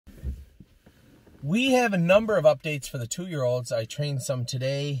We have a number of updates for the 2-year-olds. I trained some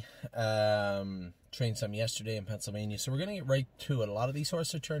today, trained some yesterday in Pennsylvania. So we're going to get right to it. A lot of these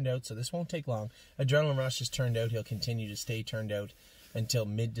horses are turned out, so this won't take long. Adrenaline Rush is turned out. He'll continue to stay turned out until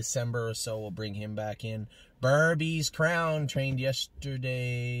mid-December or so. We'll bring him back in. Barbie's Crown trained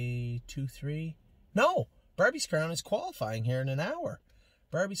yesterday, 2-3. No, Barbie's Crown is qualifying here in an hour.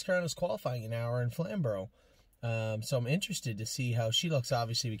 Barbie's Crown is qualifying an hour in Flamborough. So I'm interested to see how she looks.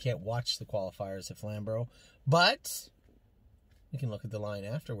 Obviously, we can't watch the qualifiers at Flamborough, but we can look at the line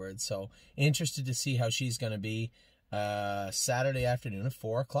afterwards. So interested to see how she's going to be Saturday afternoon at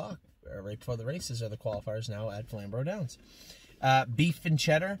 4 o'clock, right before the races, are the qualifiers now at Flamborough Downs. Beef and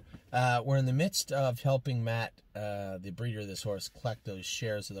Cheddar, we're in the midst of helping Matt, the breeder of this horse, collect those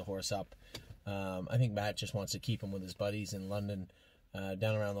shares of the horse up. I think Matt just wants to keep him with his buddies in London,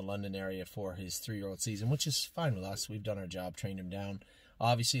 down around the London area for his 3-year-old season, which is fine with us. We've done our job, trained him down.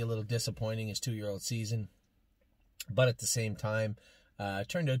 Obviously a little disappointing his 2-year-old season, but at the same time,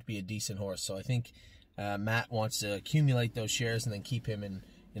 turned out to be a decent horse. So I think Matt wants to accumulate those shares and then keep him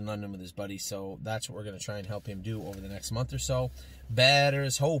in London with his buddies. So that's what we're going to try and help him do over the next month or so.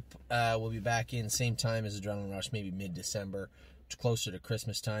 Bettor's Hope will be back in same time as Adrenaline Rush, maybe mid-December, closer to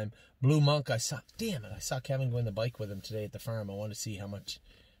Christmas time. Blue Monk, I saw Kevin go on the bike with him today at the farm. I wanted to see how much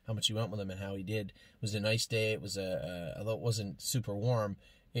he went with him and how he did. It was a nice day. It was although it wasn't super warm,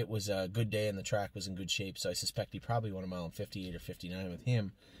 it was a good day and the track was in good shape. So I suspect he probably won a mile in 58 or 59 with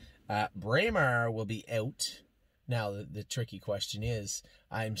him. Braemar will be out. Now the tricky question is,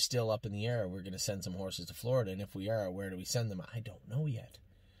 I'm still up in the air. We're going to send some horses to Florida, and if we are, where do we send them? I don't know yet.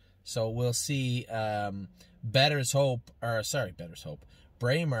 So we'll see. Bettor's Hope.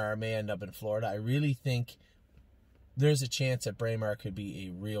 Braemar may end up in Florida. I really think there's a chance that Braemar could be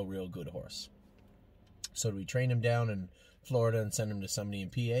a real good horse. So do we train him down in Florida and send him to somebody in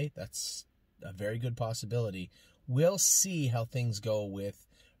PA? That's a very good possibility. We'll see how things go with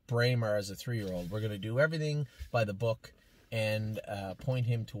Braemar as a 3-year-old. We're going to do everything by the book and point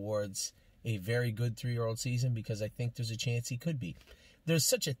him towards a very good 3-year-old season, because I think there's a chance he could be. There's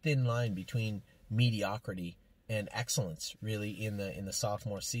such a thin line between mediocrity and excellence, really, in the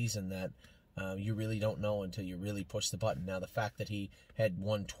sophomore season, that you really don't know until you really push the button. Now, the fact that he had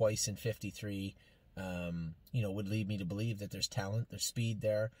won twice in 53, would lead me to believe that there's talent, there's speed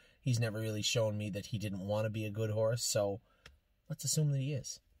there. He's never really shown me that he didn't want to be a good horse, so let's assume that he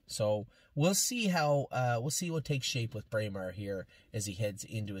is. So we'll see what takes shape with Braemar here as he heads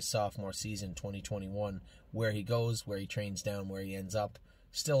into his sophomore season, 2021, where he goes, where he trains down, where he ends up.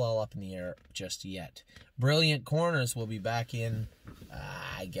 Still all up in the air just yet. Brilliant Corners will be back in,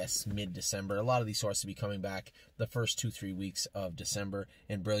 I guess, mid-December. A lot of these horses will be coming back the first 2-3 weeks of December,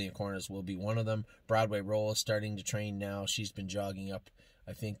 and Brilliant Corners will be one of them. Broadway Roll is starting to train now. She's been jogging up.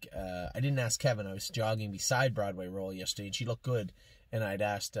 I think, I didn't ask Kevin. I was jogging beside Broadway Roll yesterday, and she looked good. And I'd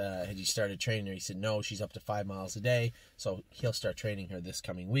asked, had he started training her? He said, no, she's up to 5 miles a day. So he'll start training her this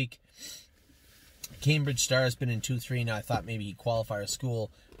coming week. Cambridge Star has been in 2-3 now. I thought maybe he'd qualify for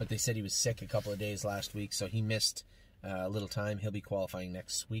school, but they said he was sick a couple of days last week, so he missed a little time. He'll be qualifying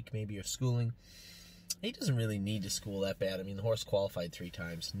next week, maybe, or schooling. He doesn't really need to school that bad. I mean, the horse qualified 3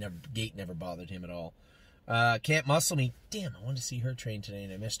 times. Gait never bothered him at all. Can't Muscle Me. Damn, I wanted to see her train today,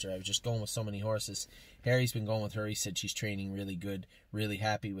 and I missed her. I was just going with so many horses. Harry's been going with her. He said she's training really good, really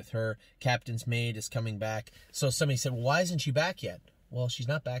happy with her. Captain's Maid is coming back. So somebody said, well, why isn't she back yet? Well, she's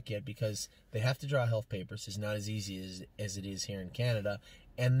not back yet because they have to draw health papers. It's not as easy as it is here in Canada.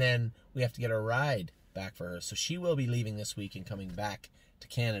 And then we have to get a ride back for her. So she will be leaving this week and coming back to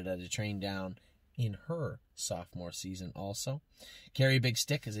Canada to train down in her sophomore season also. Carry Big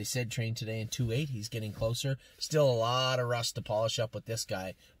Stick, as I said, trained today in 2-8. He's getting closer. Still a lot of rust to polish up with this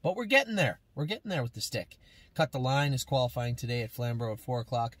guy, but we're getting there. We're getting there with the stick. Cut the Line is qualifying today at Flamborough at 4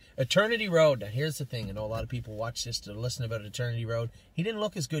 o'clock. Eternity Road. Now, here's the thing. I know a lot of people watch this to listen about Eternity Road. He didn't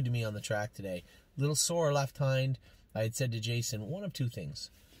look as good to me on the track today. Little sore left hind. I had said to Jason, one of two things.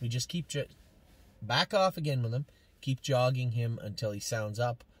 We just keep back off again with him, keep jogging him until he sounds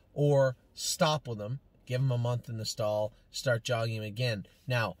up, or stop with him, give him a month in the stall, start jogging him again.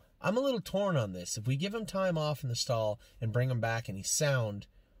 Now, I'm a little torn on this. If we give him time off in the stall and bring him back and he's sound,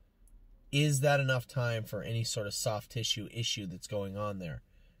 is that enough time for any sort of soft tissue issue that's going on there?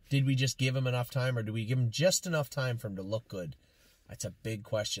 Did we just give him enough time, or do we give him just enough time for him to look good? That's a big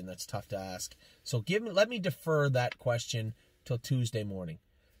question. That's tough to ask. So let me defer that question till Tuesday morning,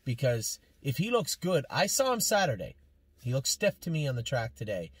 because if he looks good, I saw him Saturday. He looked stiff to me on the track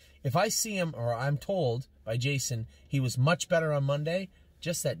today. If I see him, or I'm told by Jason, he was much better on Monday,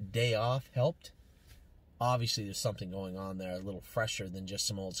 just that day off helped, obviously there's something going on there, a little fresher than just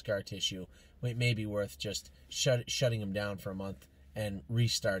some old scar tissue. It may be worth just shutting him down for a month and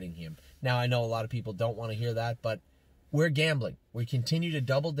restarting him. Now, I know a lot of people don't want to hear that, but we're gambling. We continue to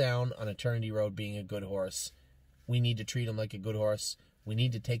double down on Eternity Road being a good horse. We need to treat him like a good horse. We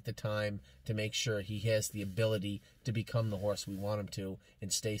need to take the time to make sure he has the ability to become the horse we want him to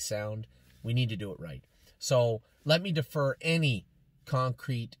and stay sound. We need to do it right. So let me defer any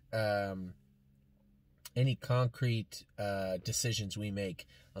concrete decisions we make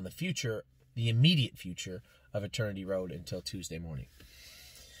on the future, the immediate future of Eternity Road until Tuesday morning.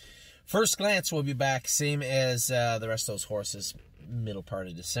 First Glance will be back, same as the rest of those horses, middle part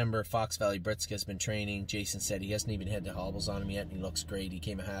of December. Fox Valley Britska has been training. Jason said he hasn't even had the hobbles on him yet, and he looks great. He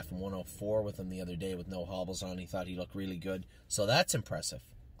came a half in 104 with him the other day with no hobbles on. He thought he looked really good, so that's impressive.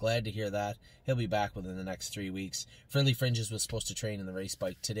 Glad to hear that. He'll be back within the next 3 weeks. Frilly Fringes was supposed to train in the race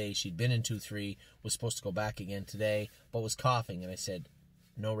bike today. She'd been in 2-3, was supposed to go back again today, but was coughing, and I said,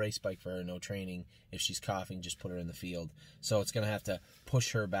 no race bike for her, no training. If she's coughing, just put her in the field. So it's going to have to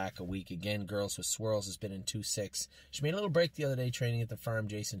push her back a week. Again, Girls with Swirls has been in 2-6. She made a little break the other day training at the farm.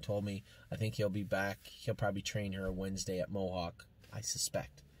 Jason told me. I think he'll be back. He'll probably train her Wednesday at Mohawk, I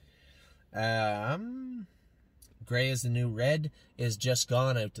suspect. Gray is the New Red is just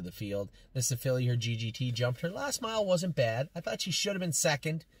gone out to the field. This affiliate, her GGT, jumped her. Last mile wasn't bad. I thought she should have been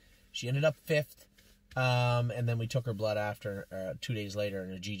second. She ended up fifth. And then we took her blood after 2 days later,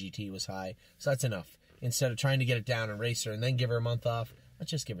 and her GGT was high. So that's enough. Instead of trying to get it down and race her and then give her a month off,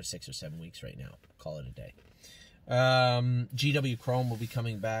 let's just give her 6 or 7 weeks right now. Call it a day. GW Chrome will be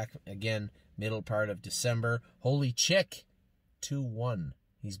coming back again, middle part of December. Holy Chick, 2-1.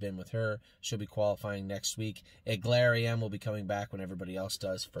 He's been with her. She'll be qualifying next week. Eglariam will be coming back when everybody else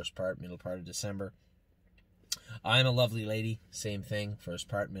does. First part, middle part of December. I'm a Lovely Lady, same thing, first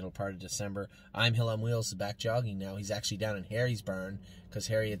part, middle part of December. I'm Hill on Wheels is back jogging now. He's actually down in Harry's barn because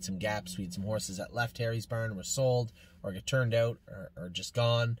Harry had some gaps. We had some horses that left Harry's barn and were sold or got turned out or just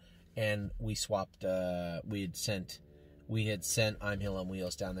gone, and we swapped. We had sent I'm Hill on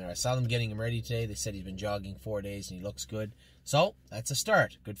Wheels down there. I saw them getting him ready today. They said he's been jogging 4 days and he looks good. So that's a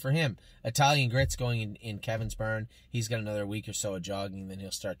start. Good for him. Italian Grit's going in Kevin's barn. He's got another week or so of jogging, then he'll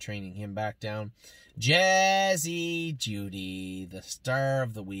start training him back down. Jazzy Judy, the star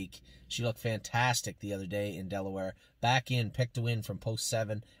of the week. She looked fantastic the other day in Delaware. Back in, picked a win from post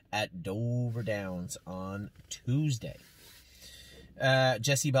 7 at Dover Downs on Tuesday.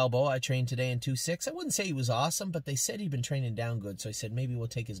 Jesse Balboa, I trained today in 2-6. I wouldn't say he was awesome, but they said he'd been training down good, so I said maybe we'll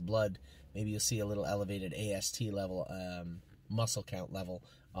take his blood. Maybe you'll see a little elevated AST level, muscle count level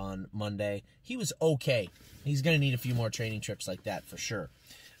on Monday. He was okay. He's going to need a few more training trips like that for sure.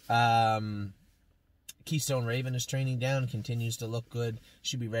 Keystone Raven is training down, continues to look good.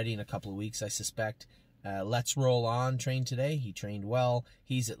 Should be ready in a couple of weeks, I suspect. Let's Roll On trained today. He trained well.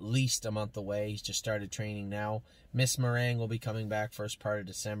 He's at least a month away. He's just started training now. Miss Meringue will be coming back first part of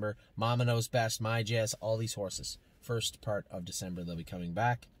December. Mama Knows Best, My Jazz, all these horses. First part of December, they'll be coming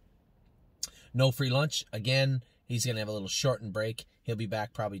back. No Free Lunch. Again, he's going to have a little shortened break. He'll be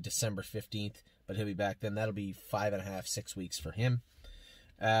back probably December 15th, but he'll be back then. That'll be 5.5, 6 weeks for him.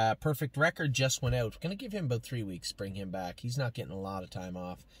 Perfect Record just went out. Going to give him about 3 weeks, bring him back. He's not getting a lot of time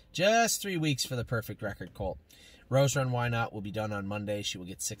off. Just 3 weeks for the Perfect Record colt. Rose Run Why Not will be done on Monday. She will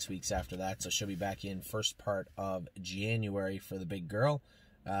get 6 weeks after that, so she'll be back in first part of January for the big girl.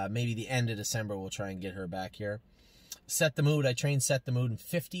 Maybe the end of December we'll try and get her back here. Set the Mood. I trained Set the Mood in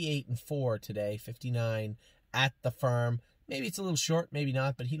 58-4 today, 59 at the farm. Maybe it's a little short, maybe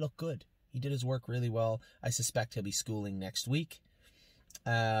not, but he looked good. He did his work really well. I suspect he'll be schooling next week.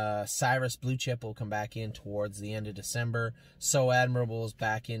 Cyrus Blue Chip will come back in towards the end of December. So Admirable is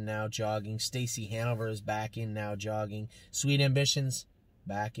back in now jogging. Stacy Hanover is back in now jogging. Sweet Ambitions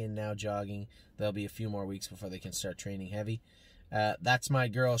back in now jogging. There'll be a few more weeks before they can start training heavy. That's My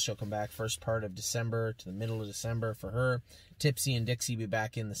Girl. She'll come back first part of December to the middle of December for her. Tipsy and Dixie be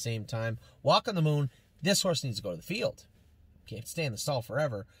back in the same time. Walk on the Moon. This horse needs to go to the field. Can't stay in the stall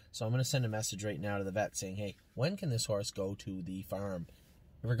forever. So I'm going to send a message right now to the vet saying, hey, when can this horse go to the farm?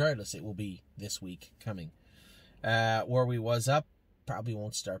 Regardless, it will be this week coming. Where We Was Up. Probably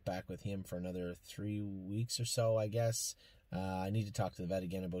won't start back with him for another 3 weeks or so, I guess. I need to talk to the vet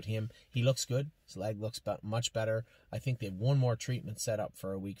again about him. He looks good. His leg looks much better. I think they have one more treatment set up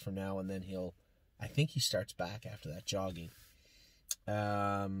for a week from now, and then I think he starts back after that jogging.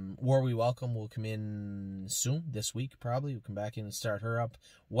 War We Welcome will come in soon, this week probably. We'll come back in and start her up.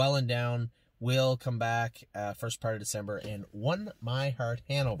 Well and Down will come back first part of December. And One My Heart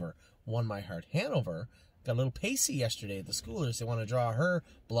Hanover. One My Heart Hanover got a little pacey yesterday at the schoolers. They want to draw her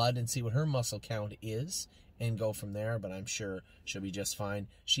blood and see what her muscle count is and go from there, but I'm sure she'll be just fine.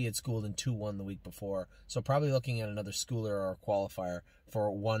 She had schooled in 2-1 the week before, so probably looking at another schooler or a qualifier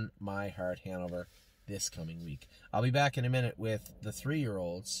for One My Heart Hanover this coming week. I'll be back in a minute with the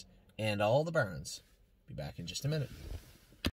 3-year-olds and all the Barons. Be back in just a minute.